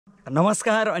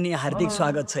नमस्कार अनि हार्दिक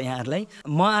स्वागत छ यहाँहरूलाई।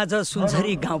 म आज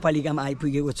सुनसरी गाउँपालिकामा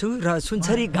आइपुगेको छु र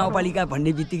सुनसरी गाउँपालिका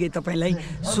भन्ने बित्तिकै तपाईँलाई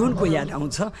सुनको याद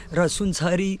आउँछ र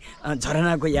सुनसरी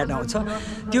झरनाको याद आउँछ।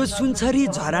 त्यो सुनसरी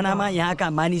झरनामा यहाँका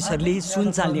मानिसहरूले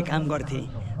सुन चाल्ने काम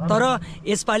गर्थे, तर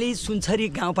यसपालि सुनसरी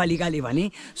गाउँपालिकाले भने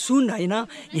सुन होइन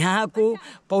यहाँको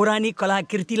पौराणिक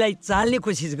कलाकृतिलाई चाल्ने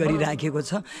कोसिस गरिराखेको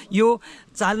छ। यो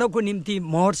चाल्नको निम्ति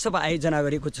महोत्सव आयोजना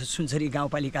गरेको छ सुनसरी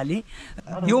गाउँपालिकाले।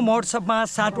 यो महोत्सवमा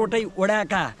 7वटै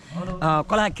वडाका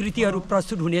कलाकृतिहरू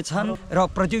प्रस्तुत हुनेछन् र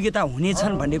प्रतियोगिता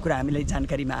हुनेछन् भन्ने कुरा हामीलाई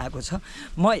जानकारीमा आएको छ।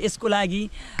 म यसको लागि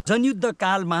जनयुद्ध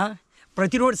कालमा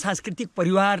प्रतिरोध सांस्कृतिक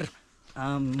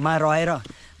परिवारमा रहेर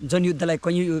जनयुद्धलाई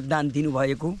कैयौँ योगदान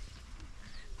दिनुभएको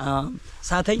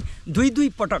साथै दुई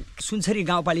पटक सुनसरी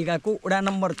गाउँपालिकाको वडा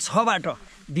नम्बर 6बाट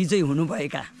विजयी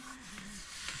हुनुभएका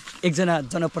एकजना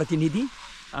जनप्रतिनिधि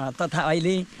तथा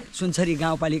अहिले सुनसरी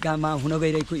गाउँपालिकामा हुन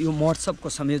गइरहेको यो महोत्सवको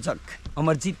संयोजक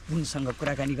अमरजीसँग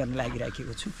कुराकानी गर्न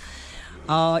लागिराखेको छु।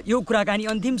 यो कुराकानी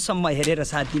अन्तिमसम्म हेरेर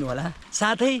साथ दिनुहोला।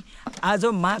 साथै आज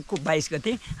माघको 22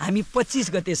 गते हामी 25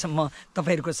 गतेसम्म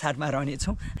तपाईँहरूको साथमा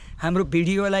रहनेछौँ। हाम्रो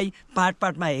भिडियोलाई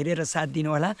पार्टमा हेरेर साथ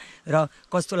दिनुहोला र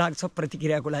कस्तो लाग्छ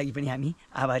प्रतिक्रियाको लागि पनि हामी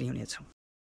आभारी हुनेछौँ।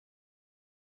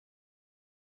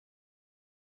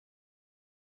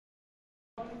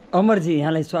 अमरजी,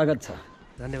 यहाँलाई स्वागत छ।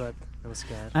 धन्यवाद।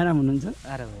 नमस्कार। आराम हुनुहुन्छ?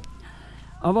 आराम।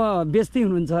 अब व्यस्तै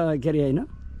हुनुहुन्छ के अरे होइन?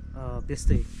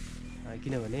 व्यस्तै,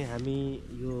 किनभने हामी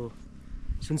यो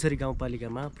सुनसरी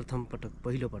गाउँपालिकामा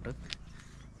पहिलो पटक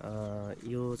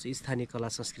यो चाहिँ स्थानीय कला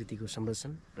संस्कृतिको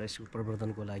संरक्षण र यसको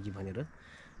प्रवर्धनको लागि भनेर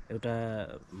एउटा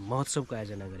महोत्सवको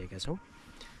आयोजना गरेका छौँ।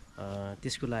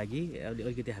 त्यसको लागि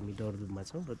अलिकति हामी दौडधुपमा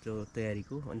छौँ र त्यो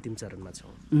तयारीको अन्तिम चरणमा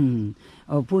छौँ।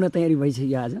 अब पूर्ण तयारी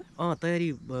भइसक्यो आज? तयारी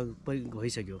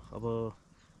भइसक्यो। अब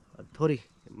थोरै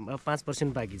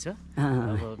 5% बाँकी छ।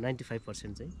 अब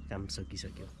 95% चाहिँ काम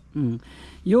सकिसक्यो।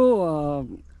 यो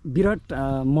विराट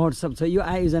महोत्सव छ, यो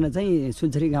आयोजना चाहिँ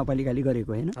सुनसरी गाउँपालिकाले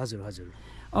गरेको होइन? हजुर हजुर।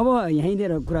 अब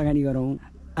यहीँनिर कुराकानी गरौँ।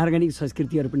 अर्ग्यानिक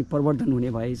संस्कृतिहरू पनि प्रवर्धन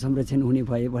हुने भए, संरक्षण हुने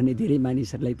भए भन्ने धेरै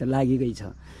मानिसहरूलाई त लागेकै छ।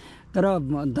 तर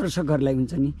दर्शकहरूलाई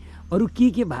हुन्छ नि अरू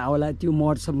के भाव होला त्यो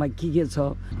महोत्सवमा के छ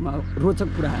रोचक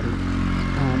कुराहरू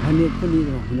भन्ने पनि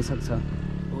हुनसक्छ।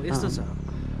 यस्तो छ,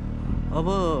 अब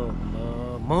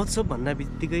महोत्सव भन्दा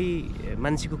बित्तिकै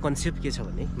मान्छेको कन्सेप्ट के छ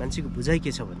भने, मान्छेको बुझाइ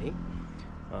के छ भने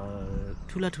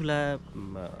ठुला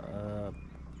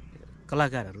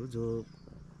कलाकारहरू जो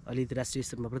अलिकति राष्ट्रिय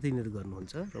स्तरमा प्रतिनिधित्व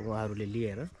गर्नुहुन्छ र उहाँहरूले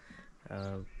लिएर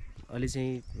अहिले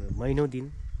चाहिँ महिनौँ दिन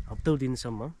हप्तौँ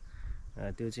दिनसम्म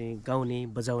त्यो चाहिँ गाउने,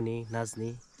 बजाउने, नाच्ने,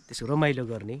 त्यसको रमाइलो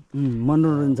गर्ने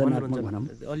मनोरञ्जन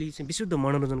अलि चाहिँ विशुद्ध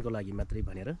मनोरञ्जनको लागि मात्रै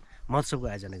भनेर महोत्सवको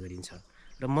आयोजना गरिन्छ।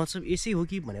 र महोत्सव यसै हो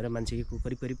कि भनेर मान्छेको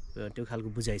करिब त्यो खालको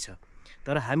बुझाइ छ।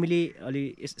 तर हामीले अलि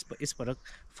यसपटक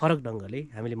फरक ढङ्गले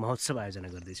हामीले महोत्सव आयोजना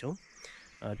गर्दैछौँ।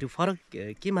 त्यो फरक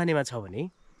के मानेमा छ भने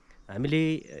हामीले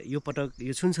यो पटक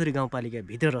यो सुनसरी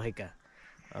गाउँपालिकाभित्र रहेका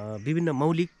विभिन्न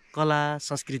मौलिक कला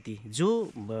संस्कृति जो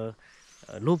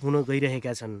लोप हुन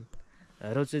गइरहेका छन्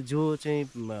र जो चाहिँ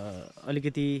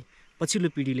अलिकति पछिल्लो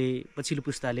पिँढीले, पछिल्लो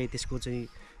पुस्ताले त्यसको चाहिँ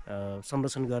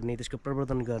संरक्षण गर्ने, त्यसको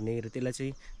प्रवर्धन गर्ने र त्यसलाई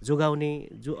चाहिँ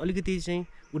जोगाउने जो अलिकति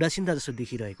चाहिँ उदासीनता जस्तो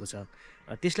देखिरहेको छ,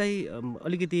 त्यसलाई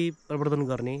अलिकति प्रवर्धन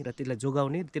गर्ने र त्यसलाई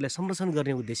जोगाउने, त्यसलाई संरक्षण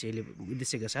गर्ने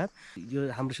उद्देश्यका साथ यो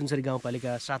हाम्रो सुनसरी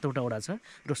गाउँपालिका 7वटा वडा छ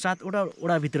र 7वटा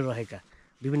वडाभित्र रहेका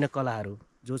विभिन्न कलाहरू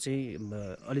जो चाहिँ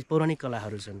अलिक पौराणिक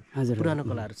कलाहरू छन्, पुरानो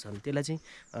कलाहरू छन्, त्यसलाई चाहिँ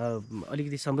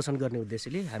अलिकति संरक्षण गर्ने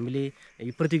उद्देश्यले हामीले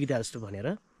यो प्रतियोगिता जस्तो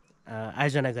भनेर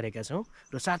आयोजना गरेका छौँ।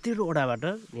 र 7वटा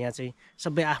वडाबाट यहाँ चाहिँ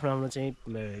सबै आफ्नो चाहिँ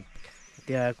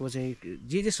त्यहाँको चाहिँ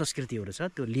जे संस्कृतिहरू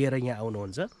छ त्यो लिएर यहाँ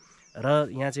आउनुहुन्छ र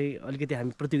यहाँ चाहिँ अलिकति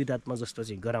हामी प्रतियोगितात्मक जस्तो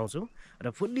चाहिँ गराउँछौँ र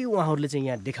फुल्ली उहाँहरूले चाहिँ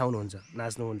यहाँ देखाउनुहुन्छ,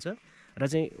 नाच्नुहुन्छ र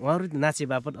चाहिँ उहाँहरू नाचे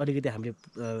बापत अलिकति हामीले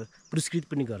पुरस्कृत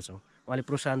पनि गर्छौँ। उहाँले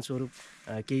प्रोत्साहन स्वरूप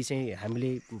केही चाहिँ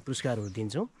हामीले पुरस्कारहरू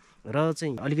दिन्छौँ र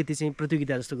चाहिँ अलिकति चाहिँ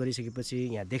प्रतियोगिता जस्तो गरिसकेपछि,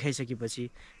 यहाँ देखाइसकेपछि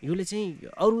योले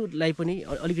चाहिँ अरूलाई पनि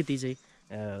अलिकति चाहिँ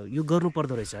यो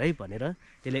गर्नुपर्दो रहेछ है भनेर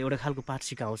त्यसलाई एउटा खालको पाठ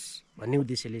सिकाओस् भन्ने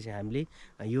उद्देश्यले चाहिँ हामीले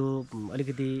यो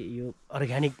अलिकति यो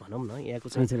अर्ग्यानिक भनौँ न,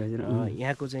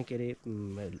 यहाँको चाहिँ के अरे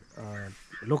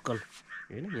लोकल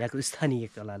होइन, यहाँको स्थानीय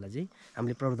कलालाई चाहिँ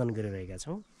हामीले प्रवर्धन गरिरहेका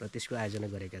छौँ र त्यसको आयोजना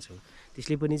गरेका छौँ।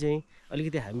 त्यसले पनि चाहिँ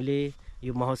अलिकति हामीले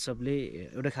यो महोत्सवले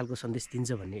एउटा खालको सन्देश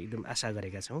दिन्छ भन्ने एकदम आशा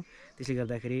गरेका छौँ। त्यसले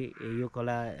गर्दाखेरि यो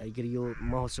कला के अरे यो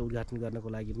महोत्सव उद्घाटन गर्नको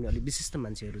लागि पनि अलिक विशिष्ट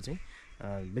मान्छेहरू चाहिँ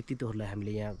व्यक्तित्वहरूलाई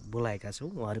हामीले यहाँ बोलाएका छौँ।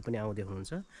 उहाँहरू पनि आउँदै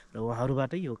हुनुहुन्छ र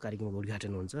उहाँहरूबाटै यो कार्यक्रमको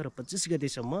उद्घाटन हुन्छ र 25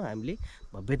 गतेसम्म हामीले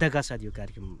भव्यताका साथ यो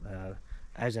कार्यक्रम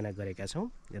आयोजना गरेका छौँ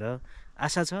र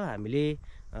आशा छ हामीले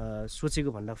सोचेको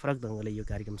भन्दा फरक ढङ्गले यो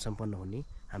कार्यक्रम सम्पन्न हुने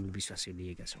हामीले विश्वास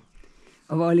लिएका छौँ।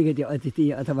 अब अलिकति अतिथि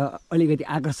अथवा अलिकति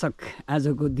आकर्षक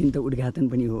आजको दिन त उद्घाटन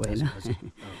पनि हो होइन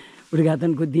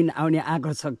उद्घाटनको दिन आउने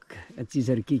आकर्षक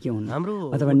चिजहरू के हुन् हाम्रो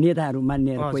अथवा नेताहरू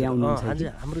मान्ने कोही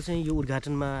आउनुहुन्छ हाम्रो चाहिँ यो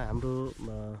उद्घाटनमा हाम्रो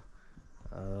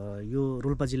यो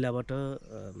रोल्पा जिल्लाबाट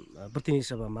प्रतिनिधि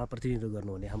सभामा प्रतिनिधित्व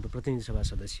गर्नुहुने हाम्रो प्रतिनिधि सभा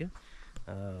सदस्य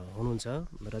हुनुहुन्छ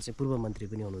र चाहिँ पूर्व मन्त्री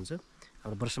पनि हुनुहुन्छ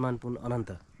हाम्रो वर्षमान पुन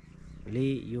अनन्तले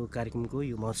यो कार्यक्रमको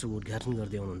यो महोत्सव उद्घाटन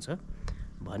गर्दै हुनुहुन्छ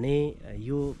भने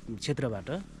यो क्षेत्रबाट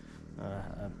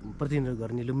प्रतिनिधित्व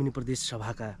गर्ने लुम्बिनी प्रदेश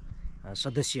सभाका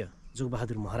सदस्य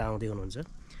जोगबहादुर महरा आउँदै हुनुहुन्छ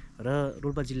र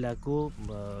रोल्पा जिल्लाको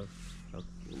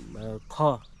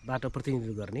खबाट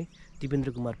प्रतिनिधित्व गर्ने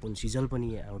टिपेन्द्र कुमार पुन सिजल पनि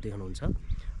आउँदै हुनुहुन्छ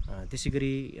त्यसै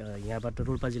गरी यहाँबाट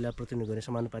रोल्पा जिल्ला प्रतिनिधित्व गर्ने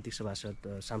समानुपातिक सभासद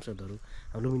सांसदहरू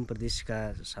लुम्बिनी प्रदेशका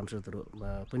सांसदहरू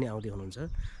पनि आउँदै हुनुहुन्छ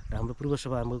र हाम्रो पूर्व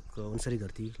सभामुख अन्सरी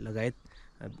घरती लगायत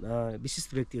विशिष्ट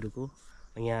व्यक्तिहरूको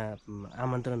यहाँ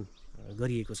आमन्त्रण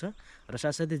गरिएको छ र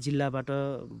साथसाथै जिल्लाबाट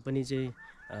पनि चाहिँ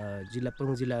जिल्ला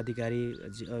प्रमुख जिल्ला अधिकारी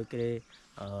के अरे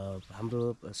हाम्रो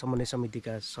समन्वय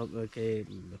समितिका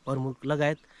प्रमुख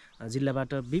लगायत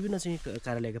जिल्लाबाट विभिन्न चाहिँ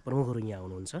कार्यालयका प्रमुखहरू यहाँ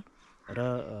आउनुहुन्छ र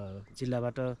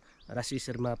जिल्लाबाट राष्ट्रिय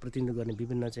स्तरमा प्रतिनिधित्व गर्ने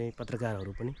विभिन्न चाहिँ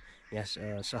पत्रकारहरू पनि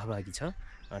यहाँ सहभागी छ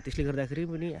त्यसले गर्दाखेरि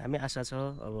पनि हामी आशा छ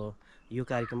अब यो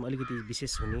कार्यक्रम अलिकति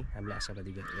विशेष हुने हामीले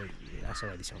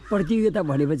आशावादी छौँ प्रतियोगिता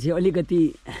भनेपछि अलिकति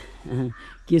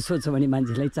के सोच्छ भने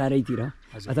मान्छेलाई चारैतिर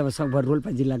अथवा सकभर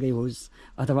रोल्पा जिल्लाकै होस्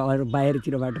अथवा अरू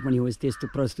बाहिरतिरबाट पनि होस् त्यस्तो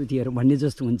प्रस्तुतिहरू भन्ने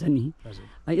जस्तो हुन्छ नि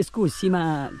यसको सीमा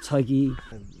छ कि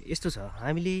यस्तो छ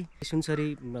हामीले सुनसरी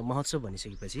महोत्सव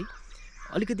भनिसकेपछि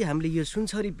अलिकति हामीले यो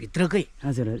सुनसरी भित्रकै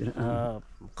हजुर हजुर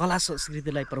कला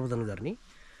संस्कृतिलाई प्रवर्धन गर्ने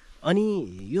अनि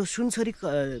यो सुनसरी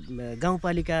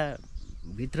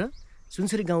गाउँपालिकाभित्र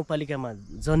सुनसरी गाउँपालिकामा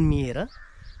जन्मिएर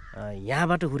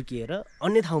यहाँबाट हुर्किएर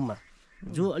अन्य ठाउँमा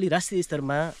जो अलि राष्ट्रिय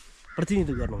स्तरमा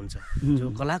प्रतिनिधित्व गर्नुहुन्छ जो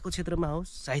कलाको क्षेत्रमा होस्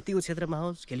साहित्यको क्षेत्रमा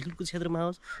होस् खेलकुदको क्षेत्रमा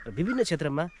होस् र विभिन्न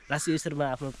क्षेत्रमा राष्ट्रिय स्तरमा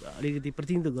आफ्नो अलिकति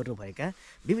प्रतिनिधित्व गर्नुभएका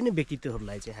विभिन्न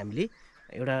व्यक्तित्वहरूलाई चाहिँ हामीले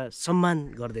एउटा सम्मान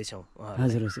गर्दैछौँ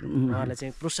उहाँहरूलाई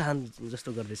चाहिँ प्रोत्साहन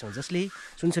जस्तो गर्दैछौँ जसले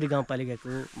सुनसरी गाउँपालिकाको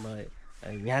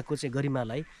यहाँको चाहिँ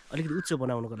गरिमालाई अलिकति उच्च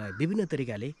बनाउनको लागि विभिन्न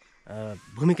तरिकाले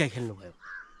भूमिका खेल्नुभयो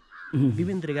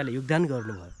विभिन्न तरिकाले योगदान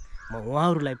गर्नुभयो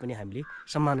उहाँहरूलाई पनि हामीले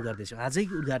सम्मान गर्दैछौँ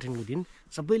आजैको उद्घाटनको दिन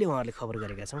सबैले उहाँहरूले खबर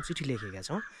गरेका छौँ चिठी लेखेका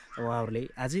छौँ उहाँहरूले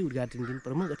आजै उद्घाटन दिन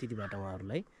प्रमुख अतिथिबाट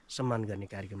उहाँहरूलाई सम्मान गर्ने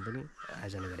कार्यक्रम पनि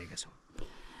आयोजना गरेका छौँ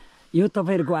यो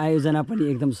तपाईँहरूको आयोजना पनि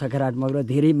एकदम सकारात्मक र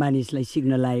धेरै मानिसलाई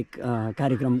सिक्न लायक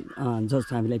कार्यक्रम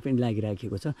जस्तो हामीलाई पनि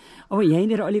लागिराखेको छ अब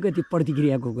यहीँनिर अलिकति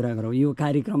प्रतिक्रियाको कुरा गरौँ यो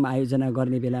कार्यक्रम आयोजना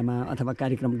गर्ने बेलामा अथवा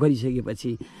कार्यक्रम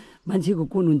गरिसकेपछि मान्छेको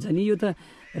कुन हुन्छ नि यो त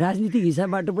राजनीतिक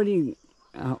हिसाबबाट पनि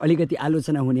अलिकति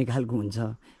आलोचना हुने खालको हुन्छ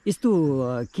यस्तो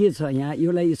के छ यहाँ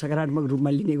यसलाई सकारात्मक रूपमा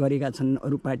लिने गरेका छन्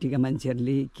अरू पार्टीका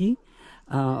मान्छेहरूले कि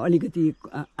अलिकति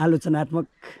आलोचनात्मक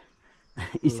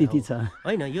स्थिति छ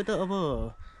होइन यो त अब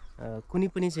कुनै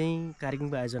पनि चाहिँ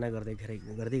कार्यक्रमको आयोजना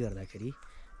गर्दै गर्दाखेरि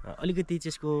अलिकति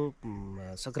त्यसको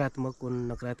सकारात्मक कोण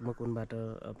नकारात्मक कोणबाट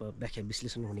अब व्याख्या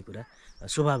विश्लेषण हुने कुरा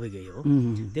स्वाभाविकै हो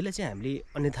त्यसलाई चाहिँ हामीले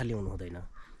अन्यथा ल्याउनु हुँदैन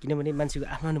किनभने मान्छेको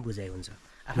आफ्नो बुझाइ हुन्छ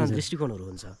आफ्नो दृष्टिकोणहरू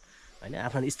हुन्छ होइन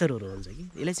आफ्नो स्तरहरू हुन्छ कि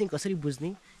यसलाई चाहिँ कसरी बुझ्ने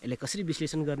यसलाई कसरी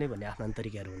विश्लेषण गर्ने भन्ने आफ्नो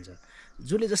तरिकाहरू हुन्छ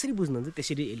जसले जसरी बुझ्नुहुन्छ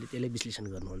त्यसरी त्यसलाई विश्लेषण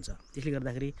गर्नुहुन्छ त्यसले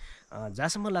गर्दाखेरि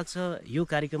जहाँसम्म लाग्छ यो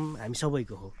कार्यक्रम हामी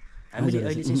सबैको हो हामीले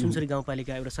अहिले चाहिँ सुनसरी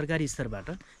गाउँपालिका एउटा सरकारी स्तरबाट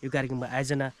यो कार्यक्रममा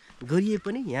आयोजना गरिए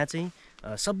पनि यहाँ चाहिँ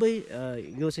सबै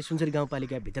यो चाहिँ सुनसरी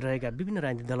गाउँपालिकाभित्र रहेका विभिन्न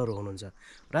राजनीतिक दलहरू हुनुहुन्छ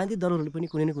राजनीतिक दलहरूले पनि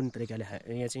कुनै न कुनै तरिकाले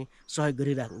यहाँ चाहिँ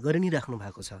सहयोग गरि नै राख्नु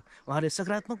भएको छ उहाँहरूले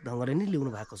सकारात्मक ढङ्गले नै ल्याउनु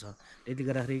भएको छ त्यति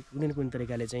गर्दाखेरि कुनै न कुनै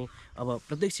तरिकाले चाहिँ अब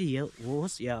प्रत्यक्ष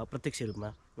होस् या अप्रत्यक्ष रूपमा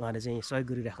उहाँले चाहिँ सहयोग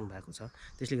गरिराख्नु भएको छ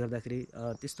त्यसले गर्दाखेरि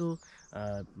त्यस्तो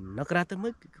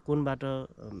नकारात्मक कोणबाट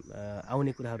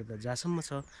आउने कुराहरू त जहाँसम्म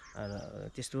छ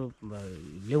त्यस्तो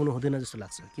ल्याउनु हुँदैन जस्तो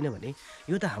लाग्छ किनभने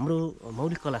यो त हाम्रो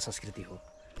मौलिक कला संस्कृति हो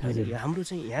हाम्रो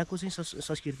चाहिँ यहाँको चाहिँ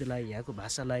संस्कृतिलाई यहाँको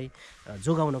भाषालाई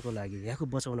जोगाउनको लागि यहाँको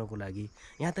बचाउनको लागि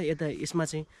यहाँ त यता यसमा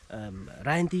चाहिँ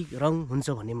राजनीतिक रङ हुन्छ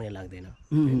भन्ने मलाई लाग्दैन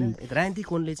होइन राजनीतिक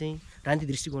कोणले चाहिँ राजनीतिक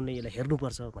दृष्टिकोणले यसलाई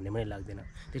हेर्नुपर्छ भन्ने मलाई लाग्दैन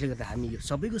त्यसले गर्दा हामी यो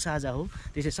सबैको साझा हो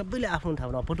त्यसले सबैले आफ्नो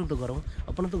ठाउँमा अपनत्व गरौँ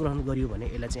अपनत्व ग्रहण गरियो भने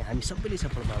यसलाई चाहिँ हामी सबैले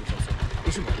सफल पाउन सक्छौँ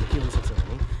त्यसो भन्नु के हुनसक्छ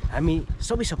भने हामी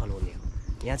सबै सफल हुने हो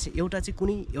यहाँ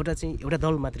चाहिँ एउटा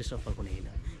दल मात्रै सफल हुने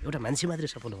होइन एउटा मान्छे मात्रै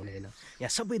सफल हुने होइन यहाँ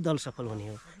सबै दल सफल हुने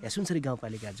हो यहाँ सुनसरी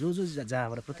गाउँपालिका जो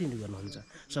जहाँबाट प्रतिनिधित्व गर्नुहुन्छ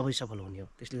सबै सफल हुने हो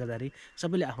त्यसले गर्दाखेरि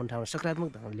सबैले आफ्नो ठाउँमा सकारात्मक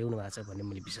ढङ्गले ल्याउनु भएको छ भन्ने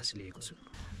मैले विश्वास लिएको छु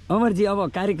अमरजी अब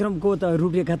कार्यक्रमको त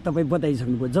रूपरेखा तपाईँ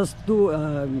बताइसक्नुभयो जस्तो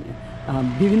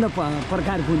विभिन्न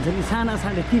प्रकारको हुन्छ नि साना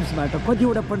साना टिप्सबाट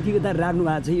कतिवटा प्रतियोगिता राख्नु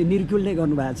भएको छ यो निर्क्युल नै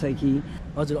गर्नुभएको छ कि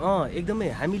हजुर एकदमै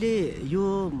हामीले यो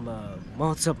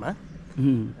महोत्सवमा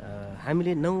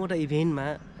हामीले 9वटा इभेन्टमा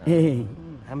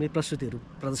हामीले प्रस्तुतिहरू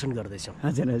प्रदर्शन गर्दैछौँ।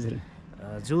 हजुर हजुर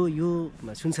जो यो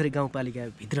सुनसरी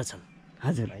गाउँपालिकाभित्र छन्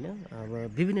हजुर होइन। अब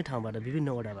विभिन्न ठाउँबाट विभिन्न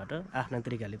वडाबाट आफ्ना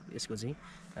तरिकाले यसको चाहिँ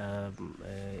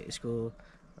यसको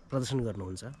प्रदर्शन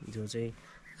गर्नुहुन्छ। जो चाहिँ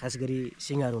खास गरी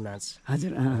सिङ्गारो नाच,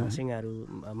 हजुर सिङ्गारो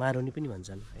मारुनी पनि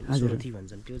भन्छन् होइन, सोरथी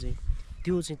भन्छन्, त्यो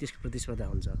चाहिँ त्यसको प्रतिस्पर्धा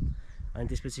हुन्छ। अनि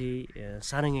त्यसपछि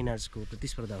सारङ्गी नाचको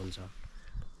प्रतिस्पर्धा हुन्छ।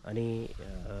 अनि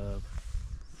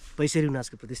पैसेरी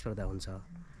नाचको प्रतिस्पर्धा हुन्छ।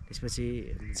 त्यसपछि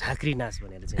झाँक्री नाच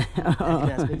भनेर चाहिँ झाँक्री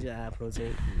नाच पनि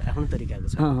आफ्नो तरिकाको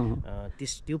छ,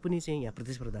 त्यो पनि चाहिँ यहाँ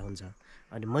प्रतिस्पर्धा हुन्छ।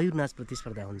 अनि मयूर नाच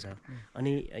प्रतिस्पर्धा हुन्छ।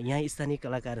 अनि यहाँ स्थानीय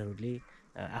कलाकारहरूले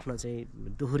आफ्नो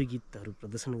चाहिँ दोहोरी गीतहरू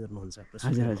प्रदर्शन गर्नुहुन्छ।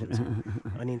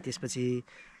 अनि त्यसपछि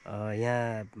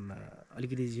यहाँ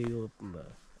अलिकति यो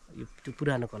त्यो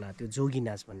पुरानो कला, त्यो जोगी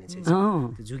नाच भन्ने चाहिँ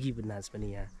त्यो जोगी नाच पनि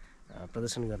यहाँ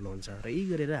प्रदर्शन गर्नुहुन्छ। र यही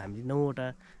गरेर हामीले 9वटा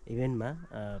इभेन्टमा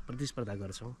प्रतिस्पर्धा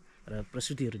गर्छौँ र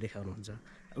प्रस्तुतिहरू देखाउनुहुन्छ।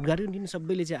 उद्घाटन दिन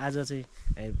सबैले चाहिँ आज चाहिँ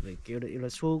एउटा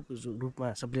सो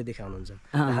रूपमा सबैले देखाउनुहुन्छ।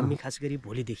 हामी खास गरी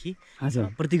भोलिदेखि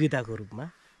प्रतियोगिताको रूपमा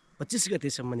 25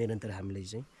 गतेसम्म निरन्तर हामीले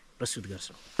चाहिँ प्रस्तुत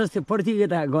गर्छौँ। जस्तै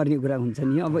प्रतियोगिता गर्ने कुरा हुन्छ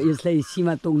नि, अब यसलाई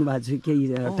सीमा तोक्नु भएको छ, केही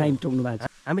टाइम तोक्नु भएको छ?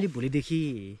 हामीले भोलिदेखि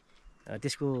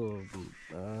त्यसको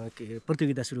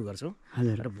प्रतियोगिता सुरु गर्छौँ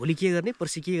र भोलि के गर्ने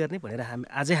पर्सि के गर्ने भनेर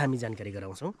आजै हामी जानकारी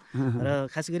गराउँछौँ। र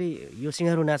खास गरी यो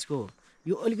सिङ्गारो नाचको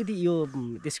यो अलिकति यो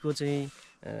त्यसको चाहिँ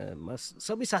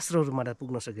सबै शास्त्रहरूबाट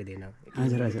पुग्न सकिँदैन।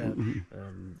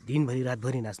 दिनभरि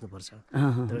रातभरि नाच्नुपर्छ,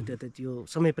 तर त्यो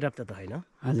समय पर्याप्त त होइन।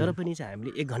 तर पनि चाहिँ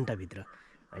हामीले 1 घन्टाभित्र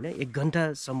होइन 1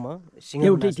 घन्टासम्म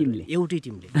एउटै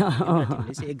टिमले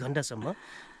चाहिँ 1 घन्टासम्म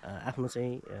आफ्नो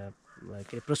चाहिँ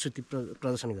के अरे प्रस्तुति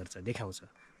प्रदर्शन गर्छ, देखाउँछ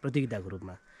प्रतियोगिताको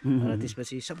रूपमा। र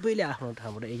त्यसपछि सबैले आफ्नो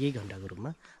ठाउँबाट 1 घन्टाको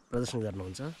रूपमा प्रदर्शन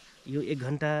गर्नुहुन्छ। यो 1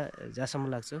 घन्टा जहाँसम्म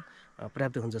लाग्छ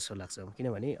पर्याप्त हुन्छ जस्तो लाग्छ।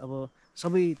 किनभने अब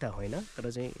सबै त होइन, तर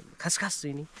चाहिँ खास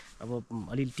चाहिँ नि अब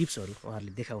अलिअलि टिप्सहरू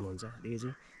उहाँहरूले देखाउनुहुन्छ। यो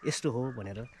चाहिँ यस्तो हो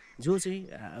भनेर जो चाहिँ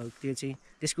त्यो चाहिँ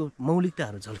त्यसको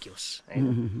मौलिकताहरू झल्कियोस् होइन।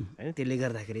 त्यसले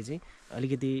गर्दाखेरि चाहिँ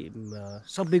अलिकति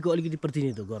सबैको अलिकति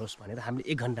प्रतिनिधित्व गरोस् भनेर हामीले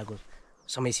 1 घन्टाको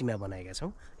समय सीमा बनाएका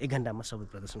छौँ। 1 घन्टामा सबै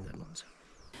प्रदर्शन गर्नुहुन्छ।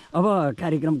 अब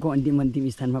कार्यक्रमको अन्तिम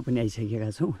स्थानमा पनि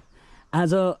आइसकेका छौँ।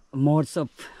 आज महोत्सव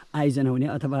आयोजना हुने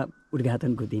अथवा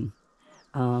उद्घाटनको दिन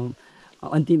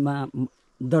अन्तिममा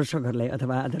दर्शकहरूलाई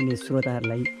अथवा आदरणीय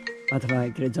श्रोताहरूलाई अथवा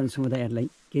के अरे जनसमुदायहरूलाई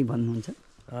केही भन्नुहुन्छ?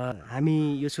 हामी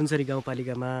यो सुनसरी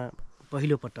गाउँपालिकामा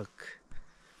पहिलोपटक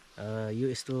यो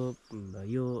यस्तो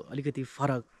यो अलिकति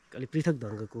फरक अलिक पृथक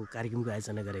ढङ्गको कार्यक्रमको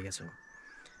आयोजना गरेका छौँ।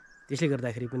 त्यसले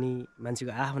गर्दाखेरि पनि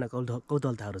मान्छेको आफ्ना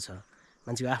कौतूहलताहरू छ,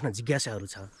 मान्छेको आफ्ना जिज्ञासाहरू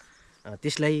छ।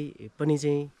 त्यसलाई पनि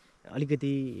चाहिँ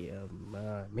अलिकति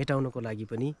मेटाउनको लागि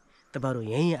पनि तपाईँहरू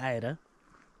यहीँ आएर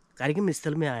कार्यक्रम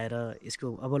स्थलमै आएर यसको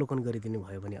अवलोकन गरिदिनु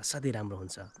भयो भने असाध्यै राम्रो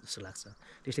हुन्छ जस्तो लाग्छ।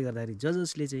 त्यसले गर्दाखेरि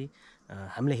जसले चाहिँ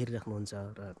हामीलाई हेरिराख्नुहुन्छ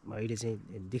र अहिले चाहिँ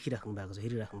देखिराख्नु भएको छ,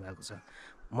 हेरिराख्नु भएको छ,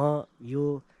 म यो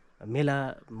मेला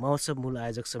महोत्सव मूल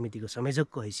आयोजक समितिको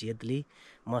संयोजकको हैसियतले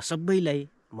म सबैलाई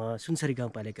म सुनसरी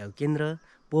गाउँपालिकाको केन्द्र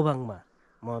पोबाङमा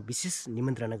म विशेष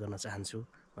निमन्त्रणा गर्न चाहन्छु,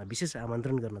 म विशेष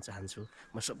आमन्त्रण गर्न चाहन्छु।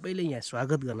 म सबैले यहाँ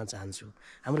स्वागत गर्न चाहन्छु।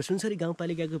 हाम्रो सुनसरी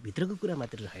गाउँपालिकाको भित्रको कुरा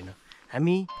मात्र होइन,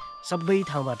 हामी सबै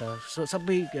ठाउँबाट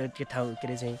सबै ठाउँ के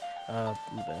अरे चाहिँ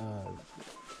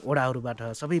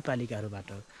वडाहरूबाट सबै पालिकाहरूबाट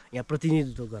यहाँ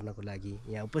प्रतिनिधित्व गर्नको लागि,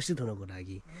 यहाँ उपस्थित हुनको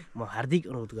लागि म हार्दिक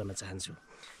अनुरोध गर्न चाहन्छु।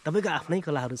 तपाईँको आफ्नै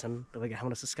कलाहरू छन्, तपाईँको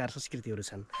हाम्रो संस्कार संस्कृतिहरू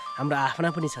छन्, हाम्रो आफ्ना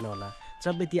पनि छन् होला।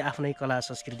 सबै ती आफ्नै कला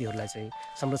संस्कृतिहरूलाई चाहिँ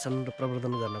संरक्षण र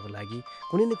प्रवर्धन गर्नको लागि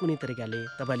कुनै न कुनै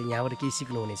तरिकाले तपाईँले यहाँबाट केही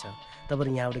सिक्नुहुनेछ,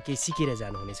 तपाईँले यहाँबाट केही सिकेर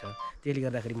जानुहुनेछ। त्यसले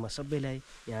गर्दाखेरि म सबैलाई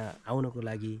यहाँ आउनको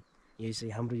लागि यो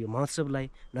चाहिँ हाम्रो यो महोत्सवलाई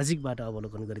नजिकबाट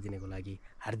अवलोकन गरिदिनको लागि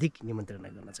हार्दिक निमन्त्रणा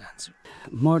गर्न चाहन्छु।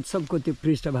 महोत्सवको त्यो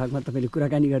पृष्ठभागमा तपाईँले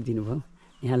कुराकानी गरिदिनु भयो,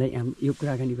 यहाँलाई यो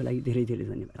कुराकानीको लागि धेरै धेरै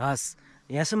धन्यवाद। हस्,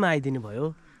 यहाँसम्म आइदिनु भयो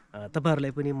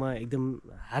तपाईँहरूलाई पनि म एकदम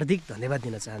हार्दिक धन्यवाद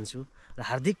दिन चाहन्छु र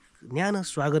हार्दिक न्यानो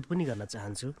स्वागत पनि गर्न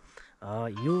चाहन्छु।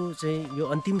 यो चाहिँ यो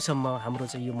अन्तिमसम्म हाम्रो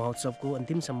चाहिँ यो महोत्सवको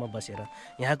अन्तिमसम्म बसेर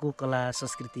यहाँको कला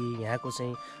संस्कृति, यहाँको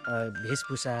चाहिँ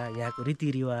वेशभूषा, यहाँको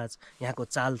रीतिरिवाज, यहाँको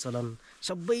चालचलन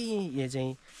सबै यो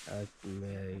चाहिँ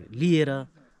लिएर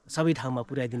सबै ठाउँमा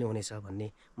पुर्याइदिनु हुनेछ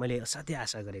भन्ने मैले असाध्यै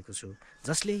आशा गरेको छु।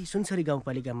 जसले सुनसरी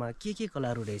गाउँपालिकामा के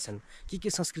कलाहरू रहेछन्, के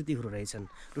संस्कृतिहरू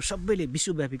रहेछन् र सबैले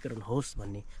विश्वव्यापीकरण होस्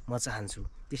भन्ने म चाहन्छु।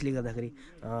 त्यसले गर्दाखेरि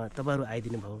तपाईँहरू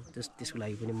आइदिनु भयो, त्यसको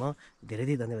लागि पनि म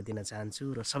धेरै धन्यवाद दिन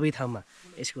चाहन्छु र सबै ठाउँमा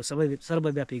यसको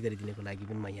सर्वव्यापी गरिदिनुको लागि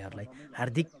पनि म यहाँहरूलाई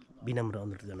हार्दिक विनम्र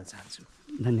अनुरोध गर्न चाहन्छु।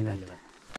 धन्यवाद।